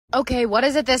Okay, what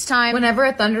is it this time? Whenever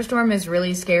a thunderstorm is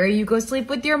really scary, you go sleep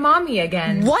with your mommy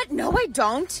again. What? No, I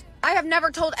don't. I have never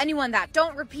told anyone that.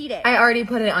 Don't repeat it. I already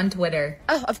put it on Twitter.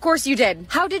 Oh, of course you did.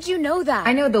 How did you know that?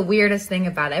 I know the weirdest thing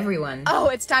about everyone. Oh,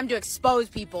 it's time to expose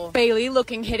people. Bailey,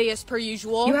 looking hideous per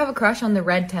usual. You have a crush on the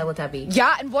red Teletubby.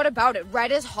 Yeah, and what about it?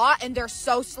 Red is hot and they're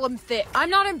so slim thick.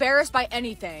 I'm not embarrassed by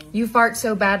anything. You fart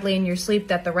so badly in your sleep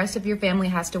that the rest of your family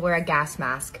has to wear a gas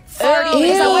mask. Farting.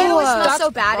 Is that why it always smells That's so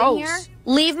bad gross. in here?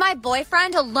 Leave my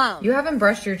boyfriend alone. You haven't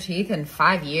brushed your teeth in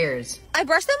 5 years. I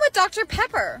brushed them with Dr.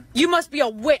 Pepper. You must be a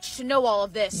witch to know all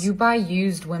of this. You buy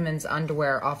used women's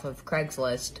underwear off of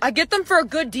Craigslist. I get them for a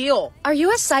good deal. Are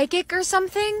you a psychic or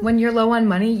something? When you're low on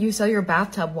money, you sell your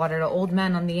bathtub water to old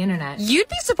men on the internet. You'd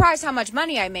be surprised how much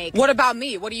money I make. What about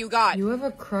me? What do you got? You have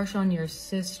a crush on your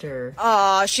sister.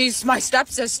 She's my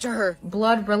stepsister.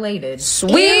 Blood related.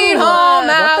 Sweet home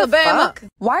Alabama.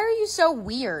 Why are you so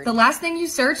weird? The last thing you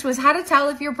searched was how to tell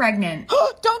if you're pregnant.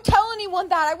 Don't tell anyone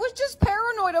that. I was just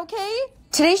paranoid, okay?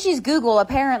 Today she's Google,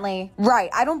 apparently. Right,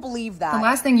 I don't believe that. The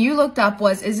last thing you looked up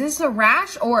was, is this a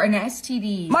rash or an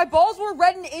STD? My balls were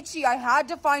red and itchy. I had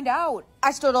to find out.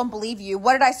 I still don't believe you.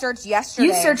 What did I search yesterday?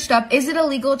 You searched up, is it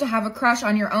illegal to have a crush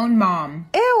on your own mom?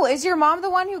 Ew, is your mom the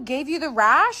one who gave you the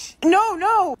rash?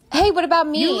 No. Hey, what about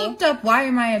me? You looked up, why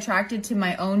am I attracted to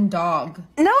my own dog?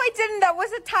 No, I didn't. That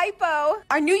was a typo.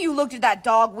 I knew you looked at that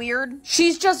dog weird.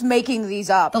 She's just making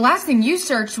these up. The last thing you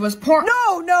searched was porn.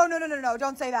 No.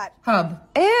 Don't say that. Hub.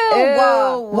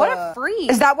 Ew. What a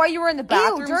freak. Is that why you were in the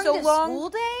bathroom during so the long? school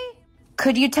day?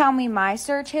 Could you tell me my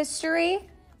search history?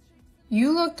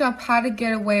 You looked up how to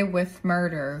get away with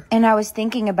murder. And I was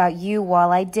thinking about you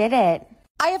while I did it.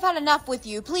 I have had enough with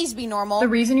you. Please be normal. The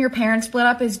reason your parents split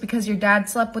up is because your dad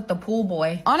slept with the pool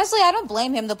boy. Honestly, I don't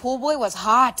blame him. The pool boy was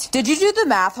hot. Did you do the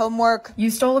math homework? You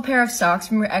stole a pair of socks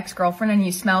from your ex-girlfriend and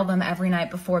you smell them every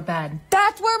night before bed.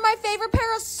 That's where my favorite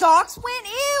pair of socks went.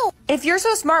 Ew. If you're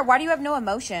so smart, why do you have no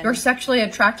emotion? You're sexually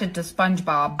attracted to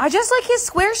SpongeBob. I just like his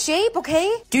square shape,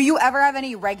 okay? Do you ever have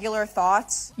any regular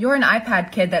thoughts? You're an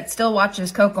iPad kid that still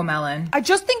watches Cocomelon. I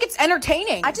just think it's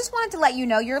entertaining. I just wanted to let you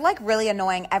know you're like really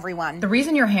annoying everyone. The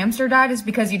reason your hamster died is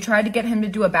because you tried to get him to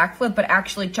do a backflip but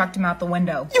actually chucked him out the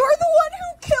window. You're the one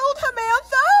who killed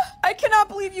Samantha? I cannot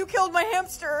believe you killed my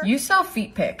hamster. You sell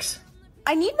feet pics.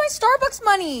 I need my Starbucks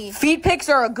money. Feet pics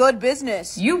are a good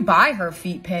business. You buy her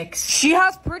feet pics. She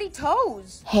has pretty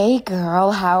toes. Hey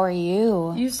girl, how are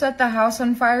you? You set the house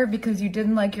on fire because you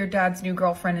didn't like your dad's new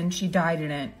girlfriend and she died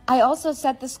in it. I also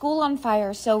set the school on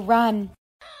fire, so run.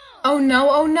 Oh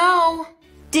no.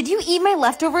 Did you eat my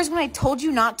leftovers when I told you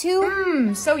not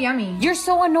to? So yummy. You're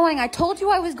so annoying. I told you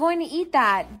I was going to eat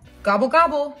that. Gobble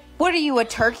gobble. What are you, a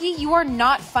turkey? You are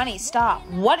not funny. Stop.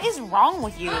 What is wrong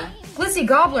with you? Glizzy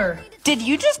gobbler. Did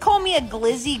you just call me a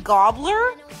glizzy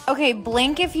gobbler? Okay,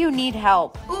 blink if you need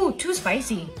help. Ooh, too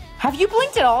spicy. Have you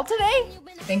blinked at all today?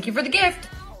 Thank you for the gift.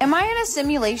 Am I in a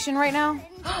simulation right now?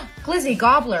 Glizzy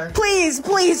gobbler.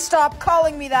 Please stop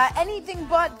calling me that. Anything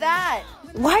but that.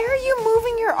 Why are you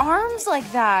moving your arms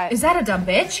like that? Is that a dumb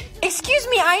bitch? Excuse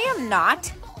me, I am not.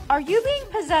 Are you being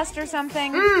possessed or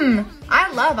something?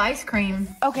 I love ice cream.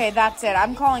 Okay, that's it.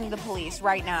 I'm calling the police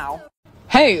right now.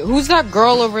 Hey, who's that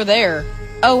girl over there?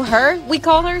 Oh, her? We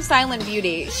call her Silent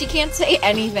Beauty. She can't say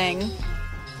anything.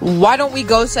 Why don't we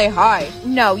go say hi?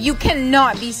 No, you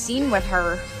cannot be seen with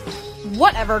her.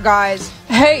 Whatever, guys.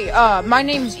 Hey, my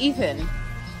name's Ethan.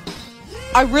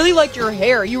 I really like your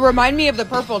hair. You remind me of the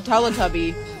purple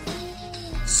Teletubby.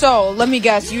 So, let me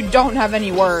guess, you don't have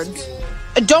any words.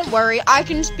 Don't worry, I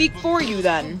can speak for you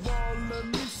then.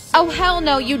 Oh, hell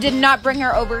no, you did not bring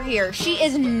her over here. She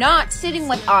is not sitting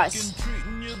with us.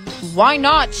 Why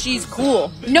not? She's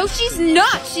cool. No, she's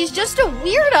not. She's just a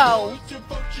weirdo.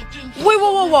 Wait,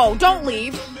 whoa, don't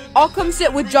leave. I'll come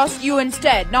sit with just you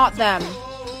instead, not them.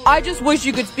 I just wish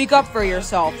you could speak up for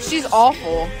yourself. She's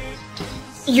awful.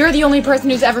 You're the only person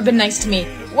who's ever been nice to me.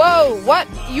 Whoa, what?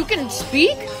 You can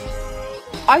speak?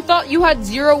 I thought you had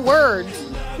 0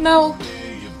 words. No,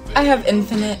 I have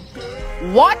infinite.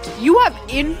 What? You have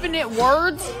infinite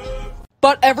words?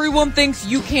 But everyone thinks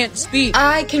you can't speak.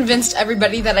 I convinced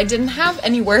everybody that I didn't have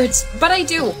any words, but I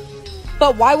do.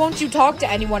 But why won't you talk to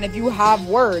anyone if you have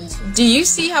words? Do you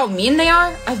see how mean they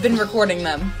are? I've been recording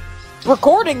them.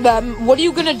 Recording them? What are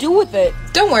you gonna do with it?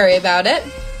 Don't worry about it.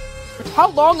 How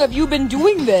long have you been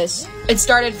doing this? It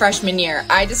started freshman year.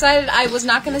 I decided I was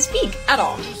not gonna speak at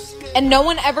all. And no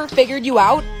one ever figured you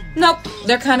out? Nope,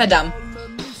 they're kinda dumb.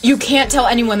 You can't tell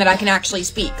anyone that I can actually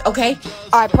speak, okay?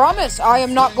 I promise I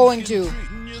am not going to.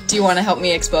 Do you want to help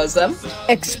me expose them?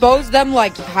 Expose them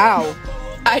like how?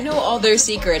 I know all their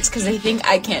secrets because they think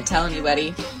I can't tell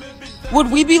anybody.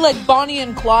 Would we be like Bonnie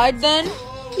and Clyde then?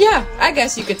 Yeah, I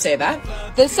guess you could say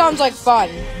that. This sounds like fun.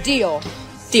 Deal.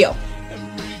 Deal.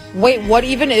 Wait, what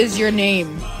even is your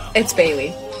name? It's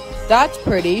Bailey. That's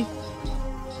pretty.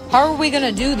 How are we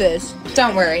gonna do this?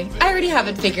 Don't worry, I already have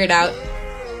it figured out.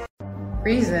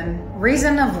 Reason?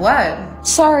 Reason of what?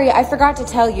 Sorry, I forgot to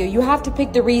tell you. You have to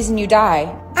pick the reason you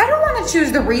die. I don't want to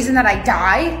choose the reason that I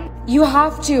die. You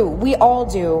have to. We all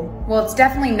do. Well, it's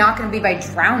definitely not going to be by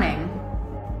drowning.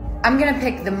 I'm going to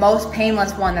pick the most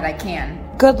painless one that I can.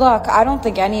 Good luck. I don't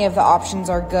think any of the options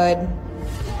are good.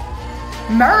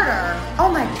 Murder? Oh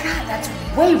my god, that's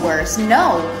way worse.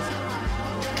 No.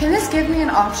 Can this give me an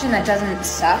option that doesn't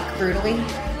suck brutally?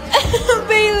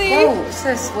 Bailey! Whoa,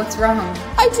 sis, what's wrong?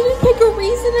 I didn't pick a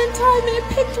reason in time and it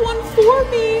picked one for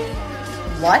me.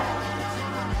 What?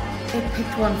 It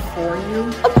picked one for you?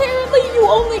 Apparently you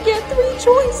only get 3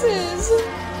 choices.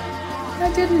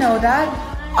 I didn't know that.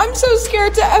 I'm so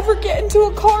scared to ever get into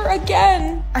a car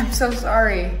again. I'm so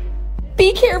sorry.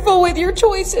 Be careful with your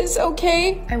choices,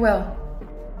 okay? I will.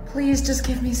 Please just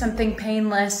give me something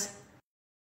painless.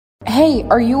 Hey,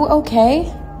 are you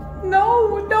okay?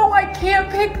 No, I can't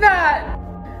pick that.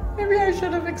 Maybe I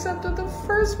should have accepted the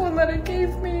first one that it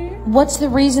gave me. What's the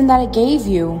reason that it gave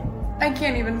you? I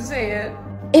can't even say it.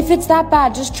 If it's that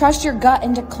bad, just trust your gut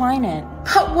and decline it.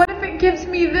 What if it gives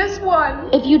me this one?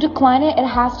 If you decline it, it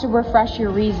has to refresh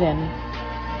your reason.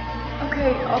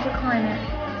 Okay, I'll decline it.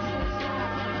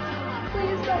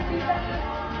 Please don't be that.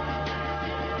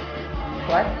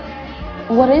 What?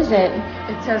 What is it?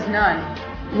 It says none.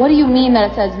 What do you mean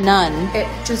that it says none? It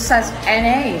just says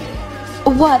NA.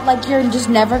 What, like you're just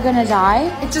never gonna die?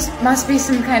 It just must be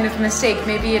some kind of mistake.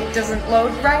 Maybe it doesn't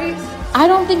load right. I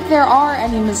don't think there are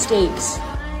any mistakes.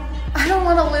 I don't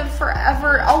want to live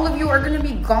forever. All of you are going to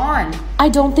be gone. I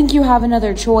don't think you have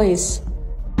another choice.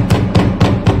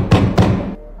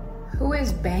 Who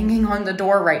is banging on the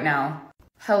door right now?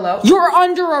 Hello? You're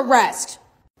under arrest.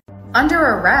 Under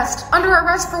arrest? Under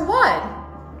arrest for what?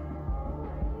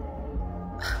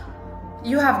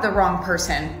 You have the wrong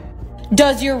person.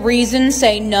 Does your reason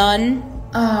say none?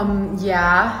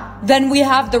 Yeah. Then we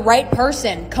have the right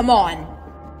person. Come on.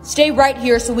 Stay right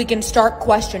here so we can start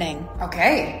questioning.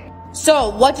 Okay. So,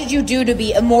 what did you do to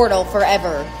be immortal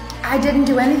forever? I didn't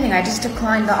do anything. I just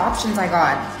declined the options I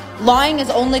got. Lying is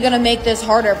only gonna make this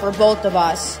harder for both of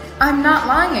us. I'm not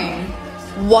lying.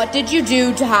 What did you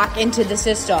do to hack into the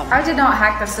system? I did not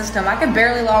hack the system. I could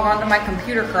barely log onto my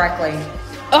computer correctly.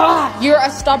 Ugh, you're a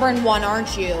stubborn one,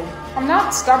 aren't you? I'm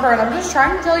not stubborn. I'm just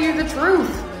trying to tell you the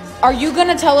truth. Are you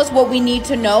gonna tell us what we need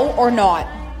to know or not?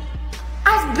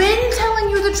 I've been telling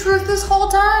you the truth this whole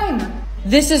time.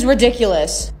 This is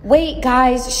ridiculous. Wait,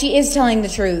 guys, she is telling the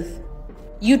truth.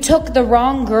 You took the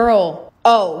wrong girl.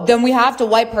 Oh, then we have to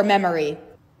wipe her memory.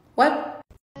 What?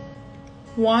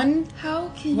 One?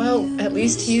 Well, at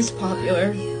least he's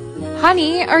popular.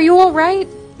 Honey, are you alright?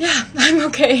 Yeah, I'm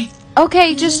okay.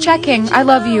 Okay, just checking. I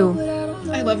love you.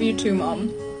 I love you too,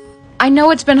 Mom. I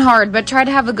know it's been hard, but try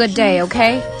to have a good day,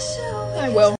 okay? I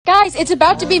will. Guys, it's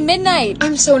about to be midnight.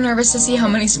 I'm so nervous to see how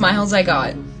many smiles I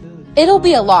got. It'll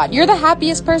be a lot. You're the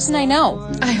happiest person I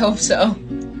know. I hope so.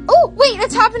 Oh, wait,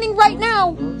 it's happening right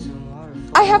now.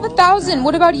 I have 1,000.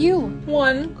 What about you?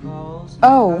 1.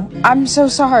 Oh, I'm so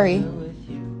sorry.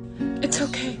 It's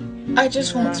okay. I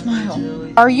just won't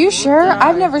smile. Are you sure?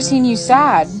 I've never seen you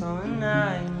sad.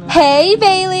 Hey,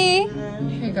 Bailey.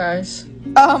 Hey, guys.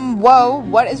 Whoa,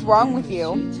 what is wrong with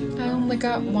you? I only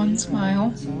got 1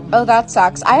 smile. Oh, that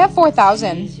sucks. I have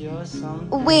 4,000.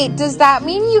 Wait, does that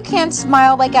mean you can't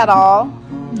smile, like, at all?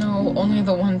 No, only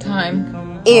the 1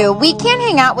 time. Ew, we can't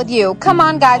hang out with you. Come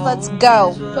on, guys, let's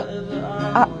go.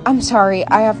 I'm sorry,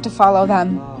 I have to follow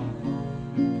them.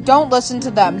 Don't listen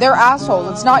to them. They're assholes.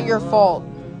 It's not your fault.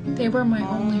 They were my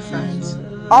only friends.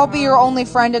 I'll be your only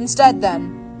friend instead,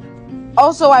 then.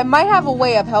 Also, I might have a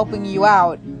way of helping you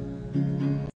out.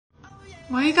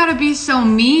 Why you gotta be so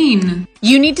mean?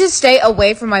 You need to stay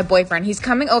away from my boyfriend. He's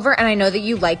coming over and I know that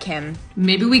you like him.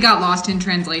 Maybe we got lost in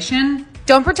translation?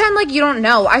 Don't pretend like you don't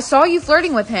know. I saw you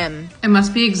flirting with him. It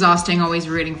must be exhausting always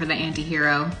rooting for the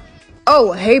anti-hero.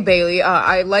 Oh, hey Bailey.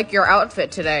 I like your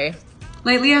outfit today.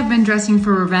 Lately I've been dressing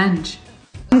for revenge.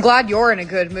 I'm glad you're in a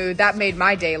good mood. That made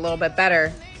my day a little bit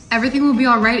better. Everything will be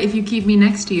alright if you keep me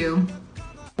next to you.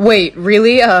 Wait,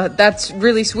 really? That's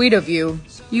really sweet of you.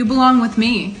 You belong with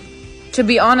me. To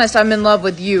be honest, I'm in love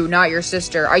with you, not your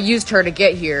sister. I used her to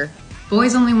get here.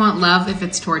 Boys only want love if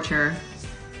it's torture.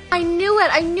 I knew it.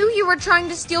 I knew you were trying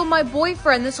to steal my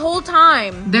boyfriend this whole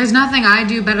time. There's nothing I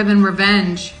do better than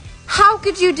revenge. How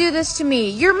could you do this to me?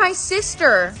 You're my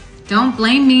sister. Don't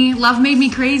blame me. Love made me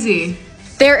crazy.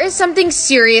 There is something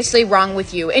seriously wrong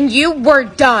with you, and you were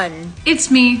done.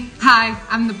 It's me. Hi,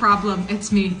 I'm the problem.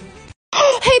 It's me.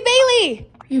 Hey, Bailey!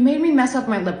 You made me mess up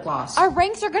my lip gloss. Our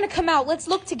ranks are gonna come out. Let's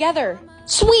look together.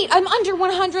 Sweet, I'm under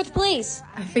 100th place.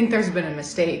 I think there's been a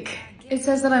mistake. It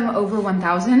says that I'm over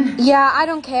 1,000. Yeah, I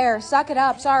don't care. Suck it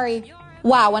up. Sorry.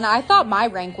 Wow, and I thought my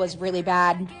rank was really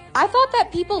bad. I thought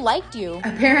that people liked you.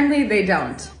 Apparently they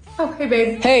don't. Oh, hey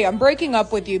babe. Hey, I'm breaking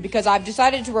up with you because I've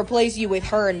decided to replace you with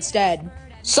her instead.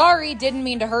 Sorry, didn't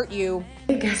mean to hurt you.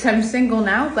 I guess I'm single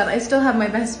now, but I still have my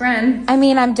best friend. I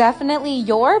mean, I'm definitely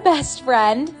your best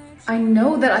friend. I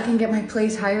know that I can get my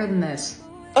place higher than this.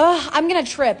 Ugh, I'm gonna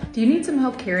trip. Do you need some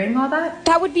help carrying all that?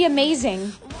 That would be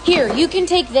amazing. Here, you can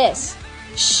take this.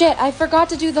 Shit, I forgot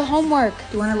to do the homework. Do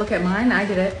you want to look at mine? I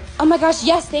did it. Oh my gosh,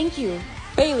 yes, thank you.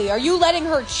 Bailey, are you letting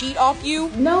her cheat off you?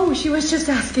 No, she was just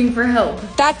asking for help.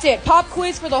 That's it. Pop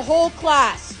quiz for the whole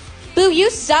class. Boo,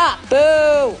 you suck.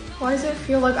 Boo! Why does it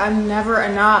feel like I'm never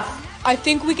enough? I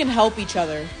think we can help each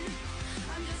other.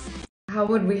 How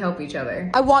would we help each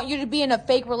other? I want you to be in a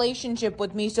fake relationship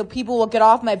with me so people will get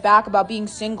off my back about being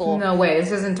single. No way,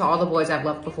 this isn't to all the boys I've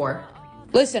left before.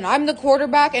 Listen, I'm the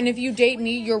quarterback, and if you date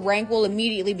me, your rank will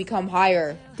immediately become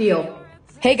higher. Deal.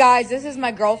 Hey guys, this is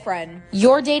my girlfriend.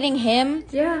 You're dating him?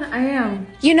 Yeah, I am.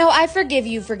 You know, I forgive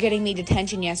you for getting me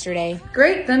detention yesterday.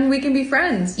 Great, then we can be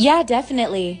friends. Yeah,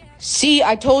 definitely. See,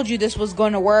 I told you this was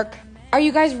going to work. Are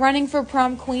you guys running for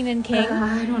prom queen and king?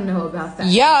 I don't know about that.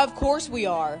 Yeah, of course we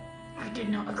are. I did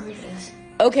not agree to this.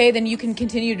 Okay, then you can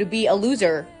continue to be a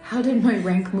loser. How did my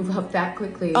rank move up that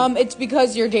quickly? It's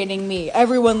because you're dating me.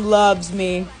 Everyone loves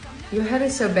me. Your head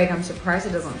is so big, I'm surprised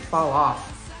it doesn't fall off.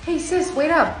 Hey sis,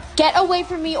 wait up. Get away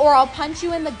from me or I'll punch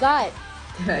you in the gut.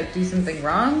 Did I do something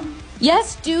wrong?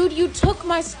 Yes, dude, you took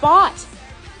my spot.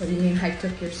 What do you mean I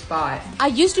took your spot? I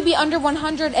used to be under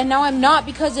 100 and now I'm not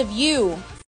because of you.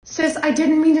 Sis, I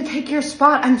didn't mean to take your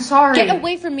spot. I'm sorry. Get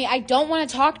away from me. I don't want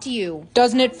to talk to you.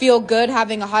 Doesn't it feel good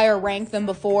having a higher rank than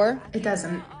before? It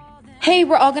doesn't. Hey,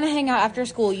 we're all gonna hang out after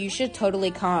school. You should totally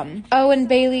come. Oh, and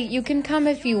Bailey, you can come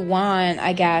if you want,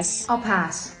 I guess. I'll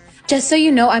pass. Just so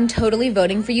you know, I'm totally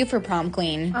voting for you for prom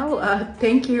queen. Oh,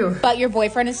 thank you. But your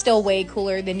boyfriend is still way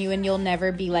cooler than you and you'll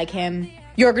never be like him.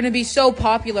 You're gonna be so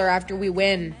popular after we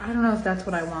win. I don't know if that's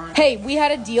what I want. Hey, we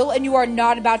had a deal and you are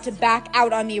not about to back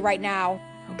out on me right now.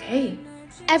 Okay.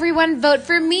 Everyone vote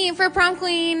for me for prom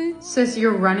queen. Sis,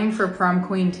 you're running for prom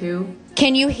queen too?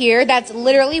 Can you hear? That's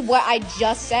literally what I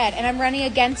just said, and I'm running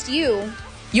against you.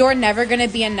 You're never gonna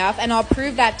be enough, and I'll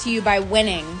prove that to you by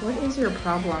winning. What is your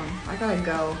problem? I gotta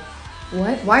go.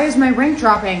 What? Why is my rank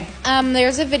dropping?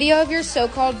 There's a video of your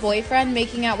so-called boyfriend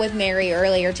making out with Mary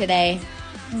earlier today.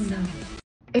 Oh no.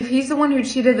 If he's the one who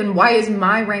cheated, then why is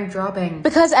my rank dropping?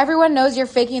 Because everyone knows you're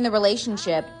faking the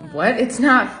relationship. What? It's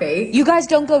not fake. You guys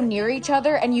don't go near each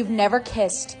other and you've never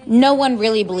kissed. No one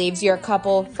really believes you're a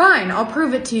couple. Fine, I'll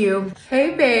prove it to you.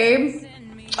 Hey, babe.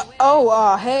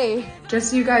 Hey.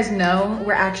 Just so you guys know,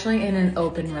 we're actually in an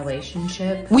open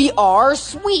relationship. We are?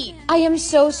 Sweet. I am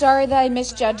so sorry that I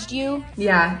misjudged you.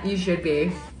 Yeah, you should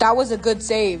be. That was a good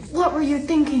save. What were you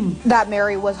thinking? That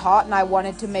Mary was hot and I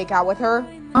wanted to make out with her.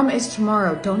 It's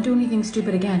tomorrow. Don't do anything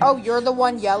stupid again. Oh, you're the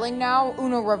one yelling now?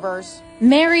 Uno reverse.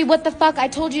 Mary, what the fuck? I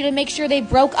told you to make sure they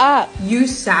broke up. You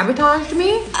sabotaged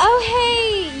me? Oh,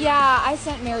 hey. Yeah, I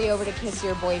sent Mary over to kiss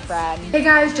your boyfriend. Hey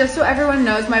guys, just so everyone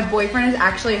knows, my boyfriend is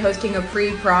actually hosting a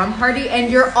pre-prom party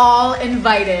and you're all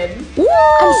invited. Woo!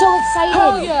 I'm so excited.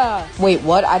 Hell yeah. Wait,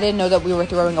 what? I didn't know that we were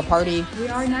throwing a party. We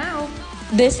are now.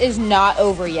 This is not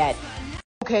over yet.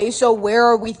 Okay, so where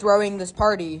are we throwing this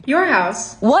party? Your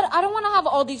house. What? I don't want to have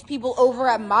all these people over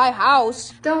at my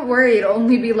house. Don't worry, it'll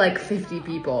only be like 50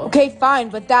 people. Okay, fine,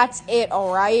 but that's it,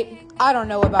 alright? I don't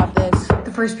know about this.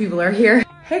 The first people are here.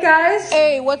 Hey guys.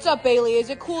 Hey, what's up, Bailey? Is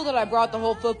it cool that I brought the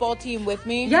whole football team with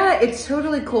me? Yeah, it's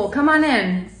totally cool. Come on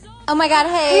in. Oh my god,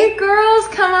 hey. Hey girls,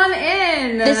 come on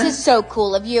in. This is so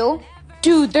cool of you.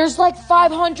 Dude, there's like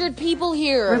 500 people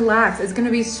here. Relax, it's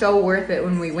gonna be so worth it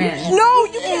when we win. No,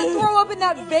 you can't throw up in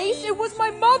that vase. It was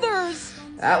my mother's.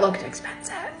 That looked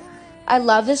expensive. I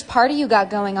love this party you got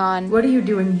going on. What are you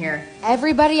doing here?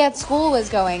 Everybody at school was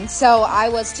going, so I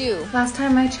was too. Last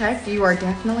time I checked, you are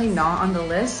definitely not on the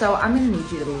list, so I'm gonna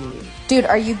need you to leave. Dude,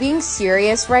 are you being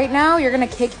serious right now? You're gonna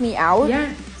kick me out?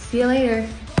 Yeah, see you later.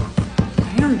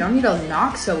 Damn, don't need to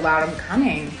knock so loud, I'm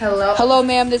coming. Hello? Hello,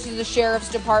 ma'am, this is the sheriff's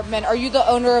department. Are you the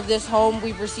owner of this home?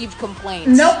 We've received complaints.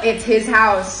 Nope, it's his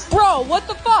house. Bro, what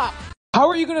the fuck? How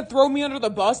are you gonna throw me under the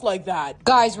bus like that?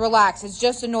 Guys, relax. It's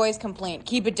just a noise complaint.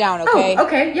 Keep it down, okay? Oh,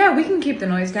 okay, yeah, we can keep the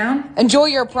noise down. Enjoy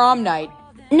your prom night.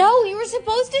 No, you were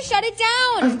supposed to shut it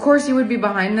down. Of course you would be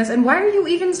behind this, and why are you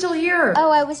even still here?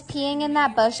 Oh, I was peeing in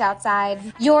that bush outside.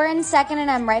 You're in second and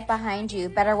I'm right behind you.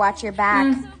 Better watch your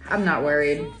back. I'm not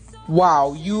worried.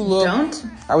 Wow, you look... Don't?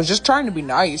 I was just trying to be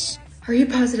nice. Are you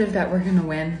positive that we're gonna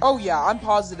win? Oh yeah, I'm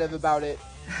positive about it.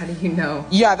 How do you know?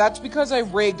 Yeah, that's because I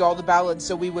rigged all the ballots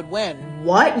so we would win.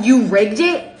 What? You rigged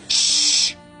it?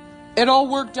 Shh! It all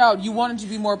worked out. You wanted to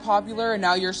be more popular and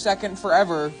now you're second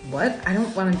forever. What? I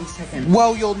don't want to be second.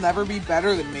 Well, you'll never be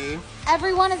better than me.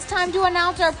 Everyone, it's time to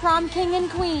announce our prom king and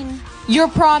queen. Your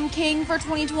prom king for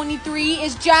 2023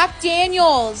 is Jack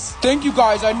Daniels. Thank you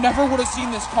guys, I never would have seen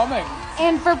this coming.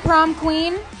 And for prom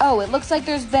queen, oh, it looks like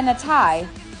there's been a tie.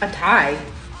 A tie?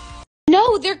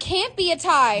 No, there can't be a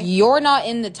tie. You're not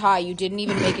in the tie. You didn't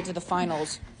even make it to the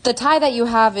finals. The tie that you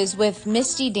have is with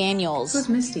Misty Daniels. Who's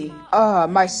Misty?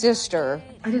 My sister.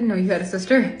 I didn't know you had a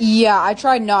sister. Yeah, I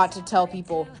tried not to tell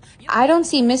people. I don't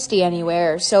see Misty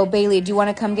anywhere. So, Bailey, do you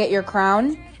want to come get your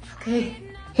crown? Okay.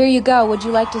 Here you go. Would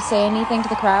you like to say anything to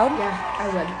the crowd? Yeah, I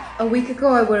would. A week ago,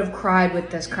 I would have cried with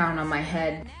this crown on my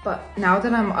head. But now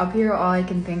that I'm up here, all I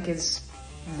can think is,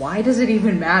 why does it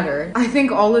even matter? I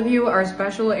think all of you are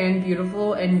special and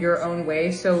beautiful in your own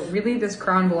way, so really this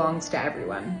crown belongs to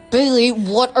everyone. Bailey,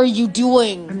 what are you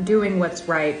doing? I'm doing what's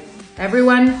right.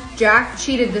 Everyone, Jack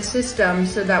cheated the system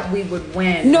so that we would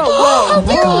win. No way! Oh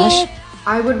my gosh!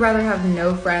 I would rather have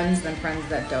no friends than friends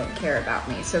that don't care about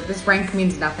me, so this rank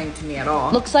means nothing to me at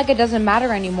all. Looks like it doesn't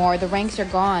matter anymore. The ranks are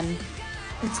gone.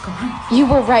 It's gone. You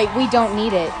were right. We don't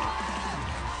need it.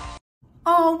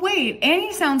 Oh, wait,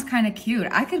 Annie sounds kind of cute.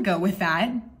 I could go with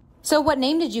that. So what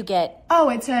name did you get? Oh,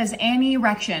 it says Annie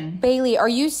Erection. Bailey, are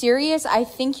you serious? I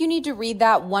think you need to read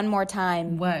that one more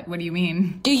time. What? What do you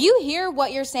mean? Do you hear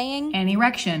what you're saying? Annie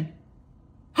Erection.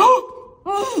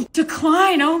 Oh,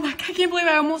 decline. Oh my God, I can't believe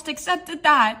I almost accepted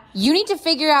that. You need to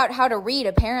figure out how to read,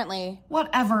 apparently.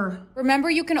 Whatever. Remember,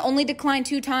 you can only decline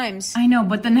 2 times. I know,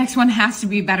 but the next one has to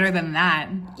be better than that.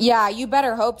 Yeah, you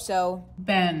better hope so.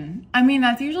 Ben. I mean,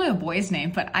 that's usually a boy's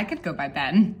name, but I could go by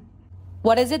Ben.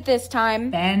 What is it this time?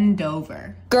 Bend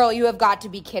over. Girl, you have got to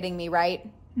be kidding me, right?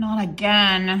 Not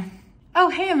again. Oh,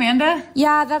 hey, Amanda.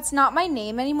 Yeah, that's not my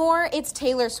name anymore. It's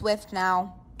Taylor Swift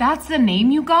now. That's the name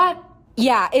you got?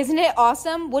 Yeah, isn't it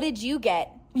awesome? What did you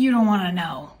get? You don't want to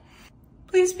know.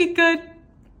 Please be good.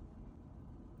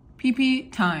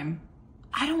 PP time.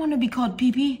 I don't want to be called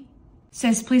PP.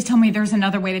 Sis, please tell me there's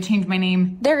another way to change my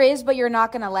name. There is, but you're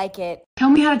not gonna like it. Tell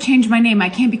me how to change my name. I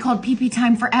can't be called PP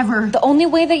time forever. The only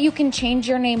way that you can change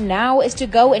your name now is to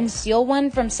go and steal one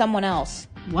from someone else.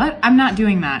 What? I'm not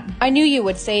doing that. I knew you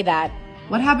would say that.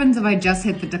 What happens if I just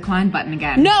hit the decline button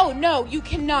again? No, you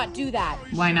cannot do that.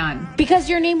 Why not? Because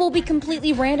your name will be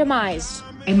completely randomized.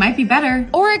 It might be better.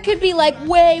 Or it could be like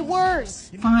way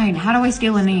worse. Fine, how do I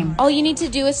steal a name? All you need to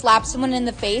do is slap someone in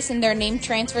the face and their name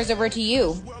transfers over to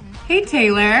you. Hey,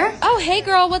 Taylor. Oh, hey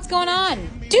girl, what's going on?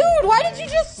 Dude, why did you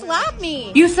just slap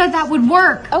me? You said that would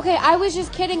work. Okay, I was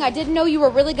just kidding. I didn't know you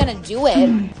were really gonna do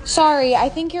it. Sorry, I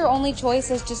think your only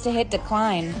choice is just to hit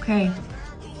decline. Okay.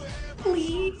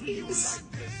 Please.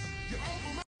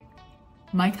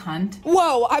 Mike Hunt.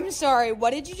 Whoa, I'm sorry.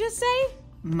 What did you just say?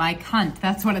 Mike Hunt,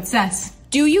 that's what it says.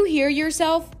 Do you hear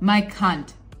yourself? Mike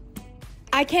Hunt.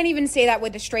 I can't even say that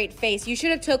with a straight face. You should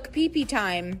have took pee-pee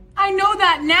time. I know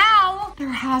that now. There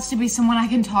has to be someone I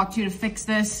can talk to fix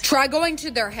this. Try going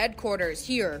to their headquarters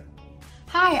here.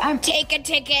 Hi, I'm... Take a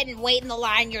ticket and wait in the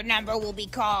line. Your number will be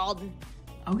called.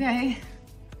 Okay.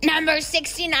 Number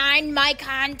 69, Mike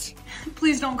Hunt.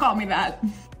 Please don't call me that.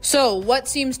 So, what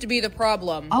seems to be the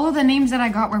problem? All of the names that I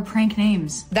got were prank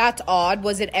names. That's odd.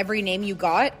 Was it every name you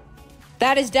got?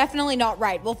 That is definitely not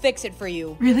right. We'll fix it for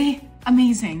you. Really?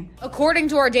 Amazing. According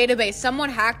to our database, someone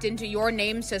hacked into your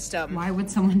name system. Why would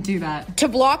someone do that? To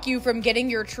block you from getting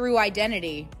your true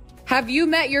identity. Have you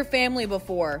met your family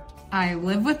before? I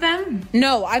live with them?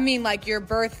 No, I mean like your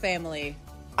birth family.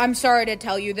 I'm sorry to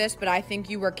tell you this, but I think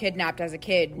you were kidnapped as a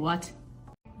kid. What?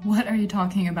 What are you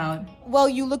talking about? Well,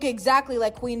 you look exactly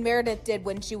like Queen Meredith did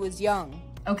when she was young.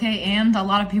 Okay, and a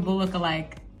lot of people look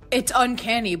alike. It's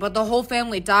uncanny, but the whole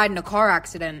family died in a car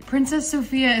accident. Princess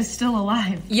Sophia is still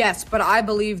alive. Yes, but I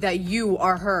believe that you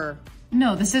are her.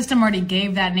 No, the system already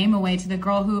gave that name away to the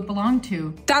girl who it belonged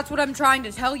to. That's what I'm trying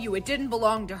to tell you. It didn't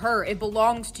belong to her. It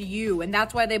belongs to you, and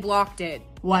that's why they blocked it.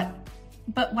 What?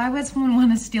 But why would someone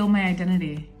want to steal my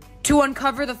identity? To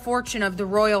uncover the fortune of the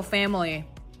royal family.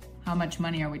 How much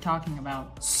money are we talking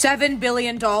about? $7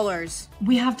 billion.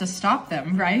 We have to stop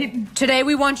them, right? Today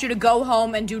we want you to go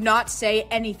home and do not say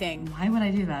anything. Why would I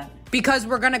do that? Because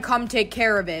we're gonna come take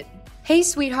care of it. Hey,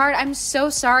 sweetheart, I'm so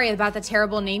sorry about the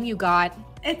terrible name you got.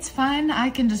 It's fine.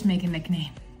 I can just make a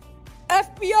nickname.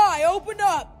 FBI, open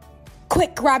up!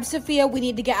 Quick, grab Sophia. We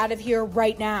need to get out of here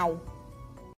right now.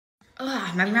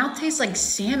 Ugh, my mouth tastes like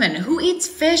salmon. Who eats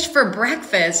fish for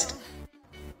breakfast?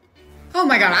 Oh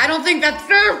my god, I don't think that's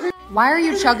fair. Why are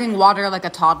you chugging water like a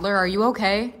toddler? Are you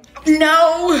okay?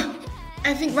 No!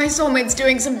 I think my soulmate's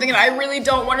doing something that I really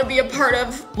don't want to be a part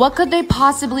of. What could they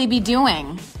possibly be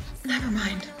doing? Never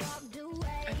mind.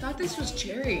 I thought this was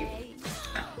cherry.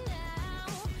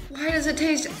 Why does it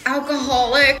taste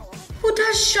alcoholic? Who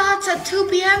does shots at 2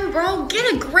 p.m., bro?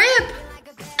 Get a grip!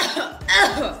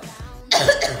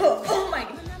 Oh my...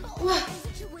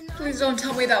 Please don't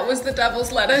tell me that was the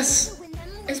devil's lettuce.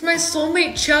 Is my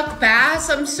soulmate Chuck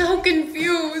Bass? I'm so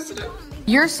confused.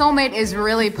 Your soulmate is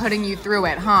really putting you through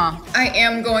it, huh? I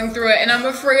am going through it, and I'm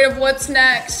afraid of what's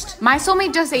next. My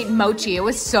soulmate just ate mochi. It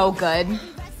was so good.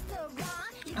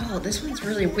 Oh, this one's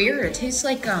really weird. It tastes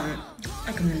like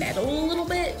metal a little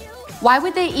bit. Why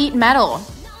would they eat metal?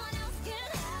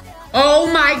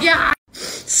 Oh my god!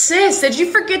 Sis, did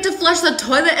you forget to flush the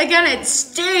toilet again? It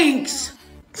stinks!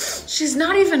 She's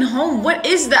not even home. What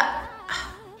is that?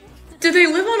 Do they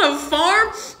live on a farm?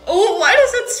 Oh, why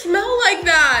does it smell like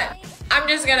that? I'm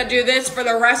just gonna do this for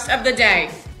the rest of the day.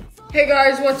 Hey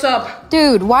guys, what's up?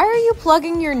 Dude, why are you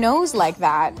plugging your nose like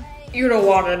that? You don't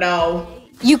wanna know.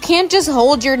 You can't just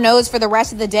hold your nose for the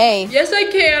rest of the day. Yes,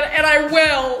 I can, and I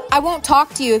will. I won't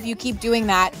talk to you if you keep doing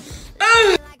that.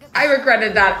 I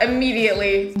regretted that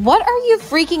immediately. What are you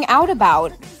freaking out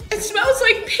about? It smells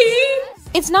like pee.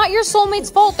 It's not your soulmate's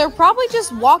fault. They're probably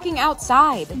just walking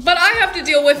outside. But I have to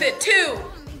deal with it too.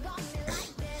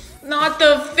 Not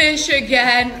the fish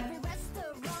again.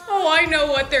 Oh, I know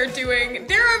what they're doing.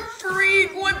 They're a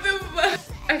freak. What the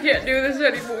I can't do this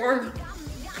anymore.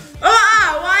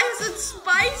 Ah, why is it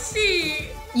spicy?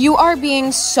 You are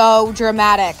being so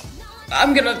dramatic.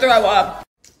 I'm gonna throw up.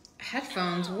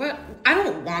 Headphones, what? I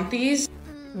don't want these.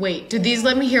 Wait, did these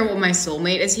let me hear what my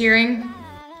soulmate is hearing?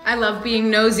 I love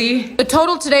being nosy. The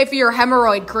total today for your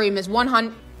hemorrhoid cream is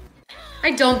 100.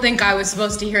 I don't think I was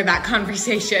supposed to hear that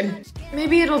conversation.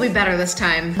 Maybe it'll be better this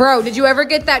time. Bro, did you ever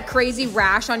get that crazy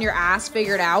rash on your ass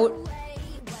figured out?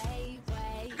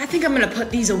 I think I'm gonna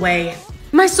put these away.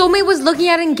 My soulmate was looking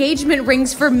at engagement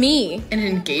rings for me. An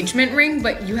engagement ring?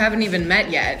 But you haven't even met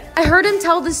yet. I heard him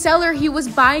tell the seller he was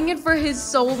buying it for his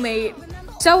soulmate.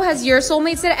 So has your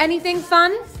soulmate said anything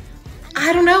fun?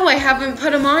 I don't know, I haven't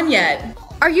put them on yet.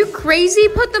 Are you crazy?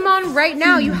 Put them on right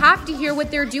now. You have to hear what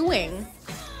they're doing.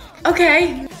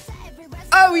 Okay.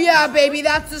 Oh yeah, baby,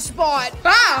 that's the spot.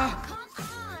 Ah!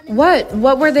 What?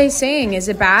 What were they saying? Is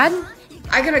it bad?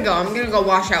 I'm gonna go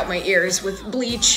wash out my ears with bleach.